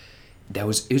like,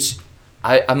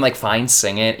 I'm like, fine,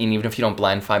 sing it, and even if you don't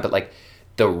blend, fine. But like,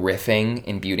 the riffing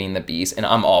in Beauty and the Beast, and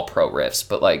I'm all pro riffs,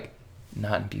 but like,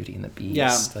 not in Beauty and the Beast.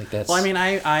 Yeah. Like that's. Well, I mean,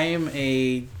 I am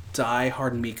a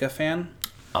die-hard Mika fan.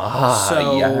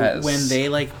 So yes. When they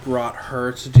like brought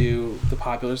her to do the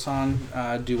popular song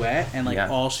duet, and like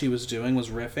all she was doing was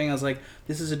riffing, I was like,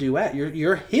 "This is a duet.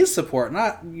 You're his support,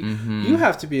 not you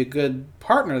have to be a good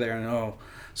partner there." And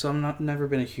so I'm never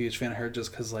been a huge fan of her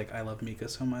just because like I love Mika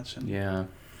so much. And, yeah,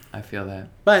 I feel that.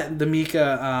 But the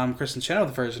Mika Kristen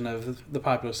Chenoweth version of the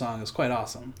popular song is quite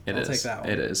awesome. I'll take that one.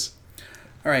 It is.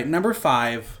 All right, number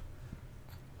 5,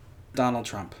 Donald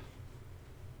Trump.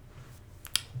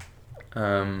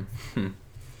 I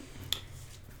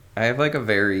have like a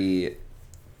very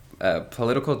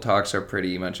political talks are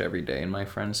pretty much every day in my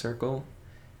friend circle,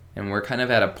 and we're kind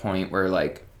of at a point where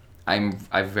like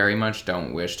I very much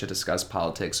don't wish to discuss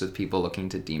politics with people looking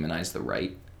to demonize the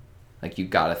right. Like you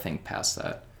gotta think past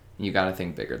that. You gotta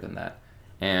think bigger than that,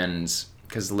 and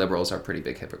because liberals are pretty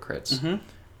big hypocrites.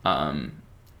 Mm-hmm.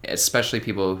 Especially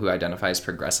people who identify as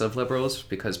progressive liberals,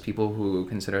 because people who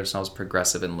consider themselves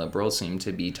progressive and liberal seem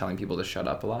to be telling people to shut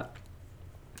up a lot.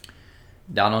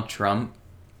 Donald Trump,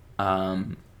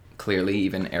 clearly,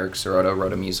 even Eric Sirota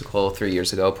wrote a musical 3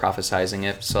 years ago prophesizing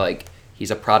it. So, like, he's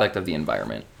a product of the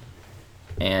environment.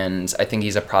 And I think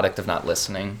he's a product of not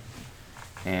listening.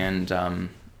 And,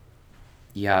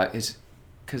 yeah, it's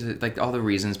because, like, all the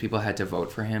reasons people had to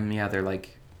vote for him, yeah,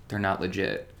 they're not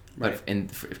legit. But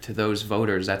Right. To those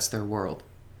voters, that's their world.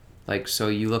 Like, so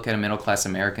you look at a middle-class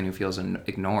American who feels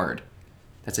ignored,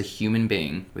 that's a human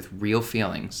being with real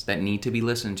feelings that need to be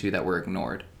listened to that were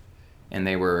ignored. And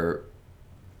they were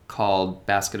called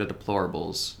basket of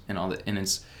deplorables and all that. And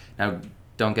it's, now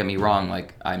don't get me wrong,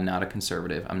 like, I'm not a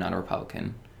conservative, I'm not a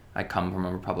Republican. I come from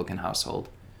a Republican household,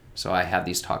 so I have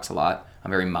these talks a lot. I'm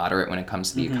very moderate when it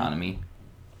comes to the economy.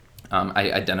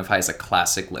 I identify as a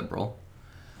classic liberal,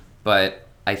 but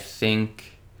I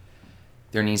think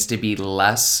there needs to be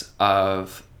less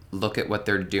of look at what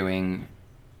they're doing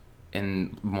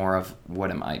and more of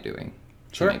what am I doing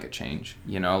to make a change.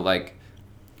 You know, like,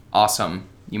 awesome,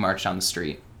 you marched down the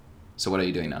street. So what are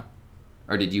you doing now?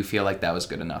 Or did you feel like that was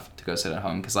good enough to go sit at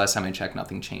home? Because last time I checked,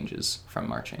 nothing changes from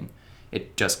marching.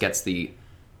 It just gets the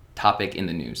topic in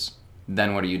the news.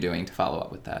 Then what are you doing to follow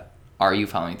up with that? Are you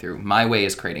following through? My way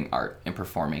is creating art and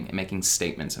performing and making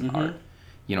statements in art.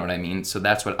 You know what I mean? So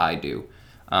that's what I do.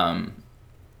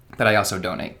 But I also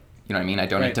donate. You know what I mean? I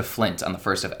donate to Flint on the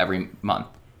 1st of every month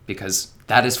because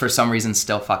that is for some reason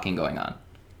still fucking going on.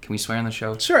 Can we swear on the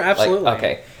show? Sure, absolutely. Like,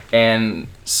 okay. And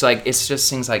so, like, it's just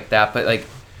things like that. But, like,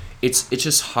 it's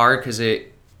just hard because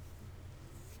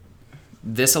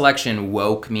this election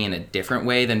woke me in a different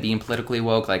way than being politically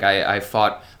woke. Like,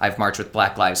 I've marched with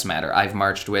Black Lives Matter. I've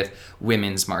marched with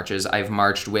women's marches. I've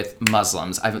marched with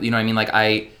Muslims. You know what I mean? Like,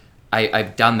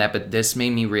 I've done that, but this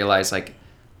made me realize, like,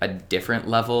 a different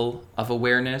level of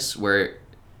awareness where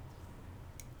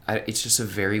it's just a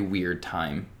very weird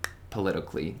time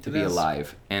politically to be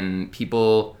alive. And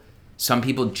some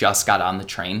people just got on the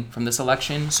train from this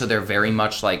election, so they're very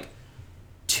much like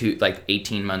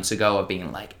 18 months ago of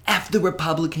being like, F the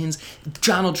Republicans,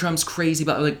 Donald Trump's crazy,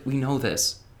 but like, we know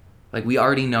this. Like, we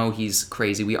already know he's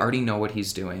crazy. We already know what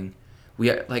he's doing. We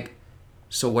are like,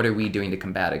 so what are we doing to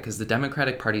combat it? Because the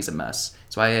Democratic Party's a mess.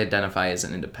 So I identify as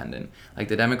an independent. Like,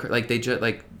 the Democrat, like, they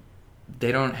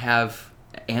don't have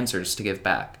answers to give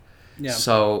back. Yeah.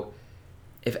 So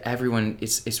if everyone,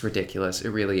 it's ridiculous. It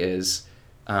really is.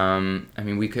 I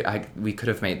mean, we could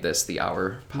have made this the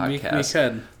hour podcast. We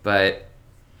could. But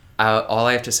all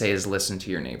I have to say is listen to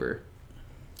your neighbor.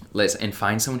 Listen, and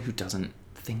find someone who doesn't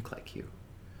think like you.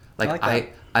 Like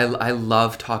I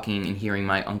love talking and hearing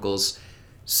my uncles.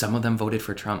 Some of them voted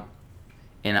for Trump,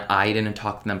 and I didn't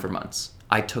talk to them for months.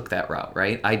 I took that route,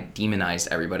 right? I demonized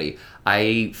everybody.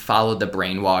 I followed the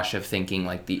brainwash of thinking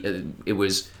like it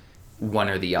was one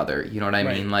or the other. You know what I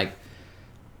mean? Like,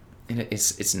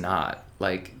 it's not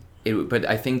like it. But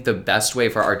I think the best way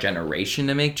for our generation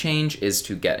to make change is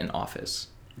to get in office.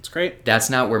 It's great. That's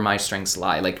not where my strengths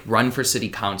lie. Like, run for city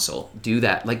council. Do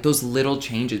that. Like, those little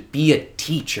changes. Be a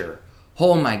teacher.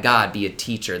 Oh my God, be a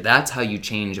teacher. That's how you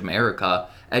change America.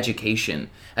 Education,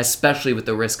 especially with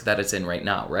the risk that it's in right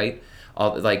now, right?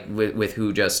 All like with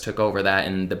who just took over that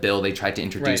and the bill they tried to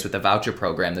introduce with the voucher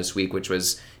program this week, which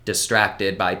was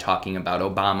distracted by talking about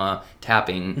Obama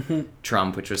tapping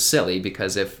Trump, which was silly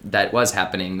because if that was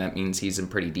happening, that means he's in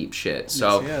pretty deep shit.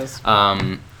 So,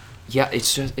 yeah,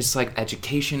 it's like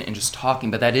education and just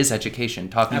talking, but that is education.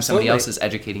 Talking to somebody else is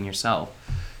educating yourself.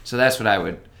 So that's what I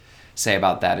would say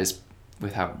about that, is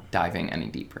without diving any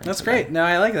deeper. That's great. No,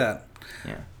 I like that.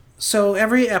 Yeah. So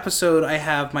every episode, I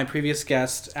have my previous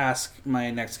guest ask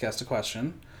my next guest a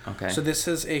question. Okay. So this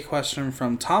is a question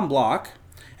from Tom Block,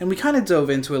 and we kind of dove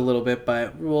into it a little bit,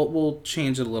 but we'll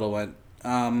change it a little bit.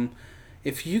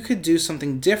 If you could do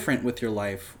something different with your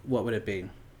life, what would it be?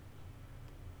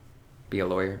 Be a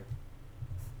lawyer.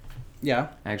 Yeah.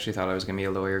 I actually thought I was going to be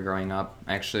a lawyer growing up.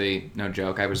 Actually, no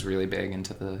joke, I was really big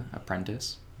into The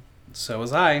Apprentice. So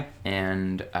was I.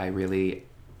 And I really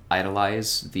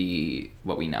idolize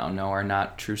what we now know are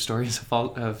not true stories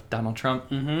of Donald Trump.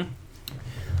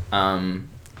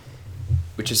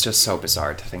 Which is just so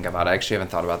bizarre to think about. I actually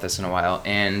haven't thought about this in a while.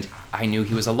 And I knew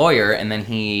he was a lawyer, and then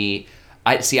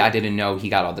I didn't know he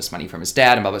got all this money from his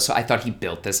dad and blah, blah. So I thought he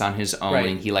built this on his own,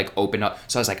 and he like opened up.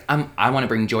 So I was like, I want to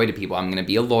bring joy to people. I'm going to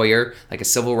be a lawyer, like a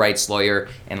civil rights lawyer,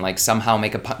 and like somehow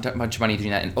make a bunch of money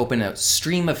doing that and open a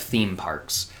stream of theme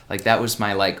parks. Like, that was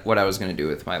my, like, what I was going to do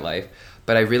with my life.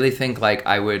 But I really think like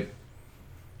I would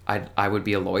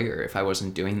be a lawyer if I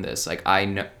wasn't doing this. Like, I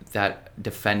know that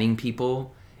defending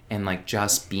people and like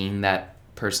just being that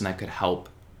person that could help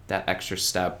that extra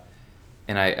step.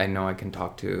 And I know I can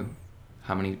talk to,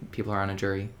 how many people are on a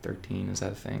jury? 13, is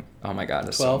that a thing? Oh my God,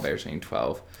 that's 12. So embarrassing.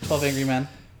 12 Angry Men.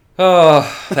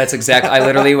 Oh, that's exactly. I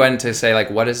literally went to say like,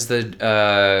 what is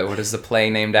the play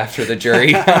named after the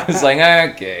jury? I was like,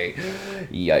 okay,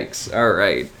 yikes. All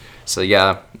right. So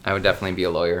yeah, I would definitely be a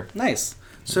lawyer. Nice.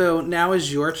 So now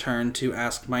is your turn to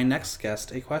ask my next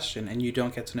guest a question, and you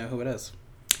don't get to know who it is.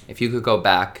 If you could go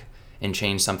back and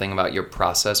change something about your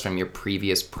process from your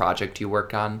previous project you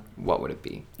worked on, what would it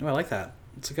be? Oh, I like that.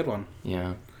 It's a good one.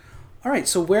 Yeah. All right,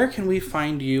 so where can we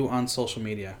find you on social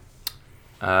media?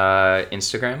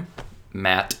 Instagram,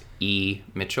 Matt E.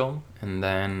 Mitchell. And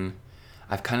then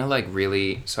I've kind of like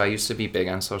really... So I used to be big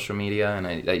on social media,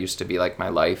 and that used to be like my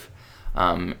life.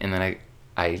 And then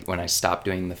I when I stopped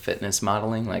doing the fitness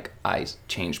modeling, like I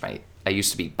changed my... I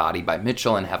used to be Body by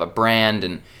Mitchell and have a brand,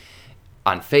 and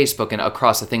on Facebook and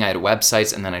across the thing I had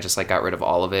websites, and then I just like got rid of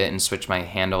all of it and switched my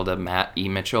handle to Matt E.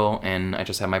 Mitchell, and I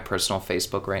just have my personal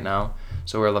Facebook right now.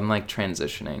 So I'm like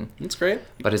transitioning. That's great.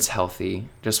 But it's healthy.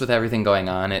 Just with everything going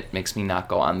on, it makes me not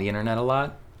go on the internet a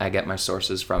lot. I get my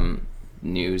sources from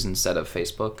news instead of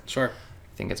Facebook. Sure.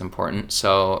 I think it's important.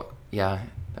 So yeah,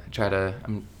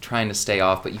 I'm trying to stay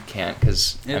off, but you can't,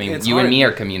 because I mean, you hard. And me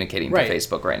are communicating right. to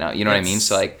Facebook right now. You know what I mean?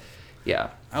 So like,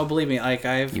 yeah. Oh, believe me, like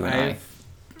I've I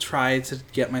tried to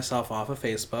get myself off of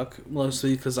Facebook,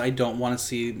 mostly because I don't want to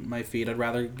see my feed. I'd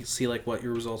rather see like what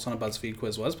your results on a BuzzFeed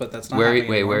quiz was, but that's not happening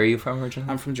anymore. Where are you from originally?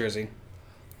 I'm from Jersey.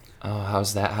 Oh,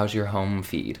 how's that? How's your home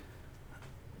feed?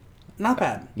 Not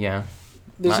bad. Yeah.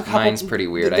 There's a couple, mine's pretty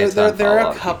weird. There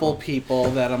are a couple people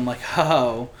that I'm like,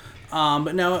 oh.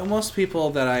 But no, most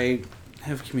people that I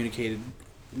have communicated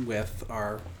with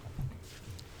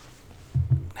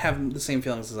have the same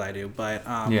feelings as I do, but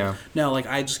no, like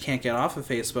I just can't get off of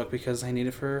Facebook because I need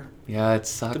it for it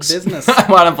sucks. The business.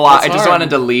 I want to block. I just hard. want to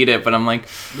delete it, but I'm like,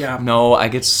 yeah, no. I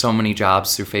get so many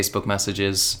jobs through Facebook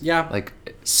messages. Yeah, like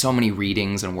so many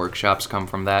readings and workshops come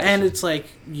from that. And it's like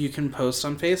you can post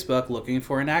on Facebook looking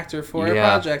for an actor for a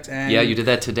project, and you did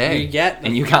that today.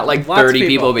 And you got like 30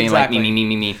 people being exactly. like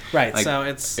me. Right. Like, so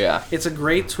it's a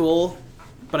great tool,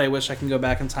 but I wish I can go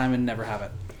back in time and never have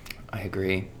it. I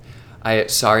agree.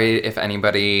 Sorry if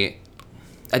anybody...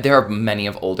 There are many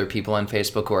of older people on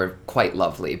Facebook who are quite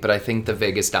lovely, but I think the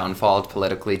biggest downfall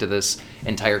politically to this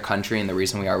entire country, and the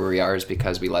reason we are where we are, is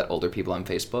because we let older people on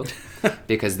Facebook.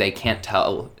 Because they can't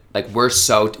tell... Like,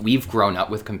 we've grown up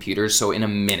with computers, so in a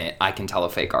minute, I can tell a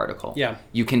fake article. Yeah.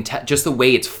 You can just the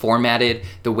way it's formatted,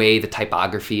 the way the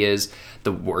typography is,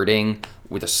 the wording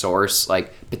with a source,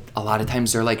 like, but a lot of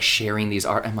times they're, like, sharing these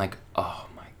art. I'm like, oh,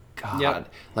 God.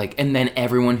 Yep. Like, and then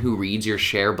everyone who reads your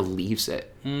share believes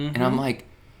it. Mm-hmm. And I'm like,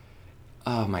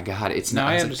 oh my God, it's not.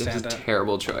 I It's understand a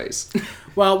terrible choice.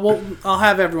 Well, I'll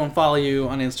have everyone follow you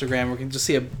on Instagram. We can just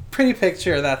see a pretty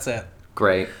picture. That's it.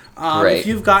 Great. If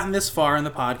you've gotten this far in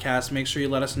the podcast, make sure you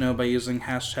let us know by using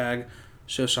hashtag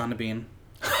 #ShowShondaBean.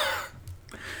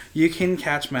 You can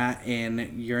catch Matt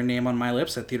in Your Name on My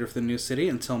Lips at Theater for the New City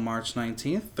until March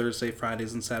 19th, Thursday,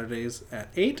 Fridays, and Saturdays at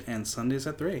 8, and Sundays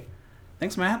at 3.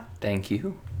 Thanks, Matt. Thank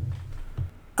you.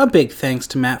 A big thanks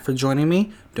to Matt for joining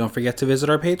me. Don't forget to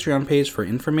visit our Patreon page for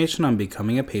information on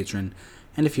becoming a patron.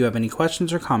 And if you have any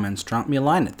questions or comments, drop me a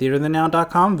line at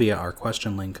theaterthenow.com via our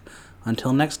question link.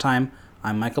 Until next time,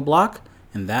 I'm Michael Block,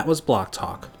 and that was Block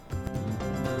Talk.